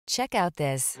Check out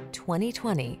this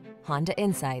 2020 Honda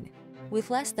Insight. With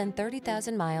less than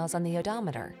 30,000 miles on the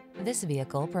odometer, this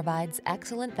vehicle provides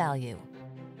excellent value.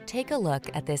 Take a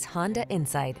look at this Honda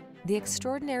Insight, the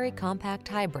extraordinary compact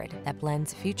hybrid that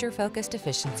blends future-focused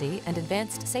efficiency and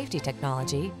advanced safety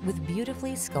technology with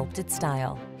beautifully sculpted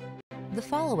style. The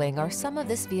following are some of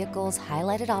this vehicle's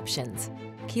highlighted options: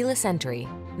 keyless entry,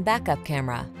 backup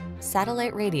camera,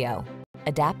 satellite radio,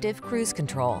 adaptive cruise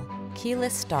control,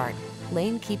 keyless start,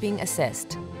 lane keeping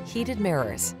assist, heated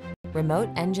mirrors, remote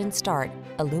engine start,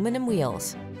 aluminum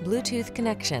wheels, Bluetooth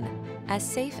connection. As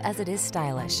safe as it is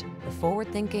stylish, the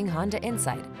forward-thinking Honda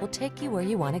Insight will take you where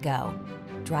you want to go.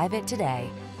 Drive it today.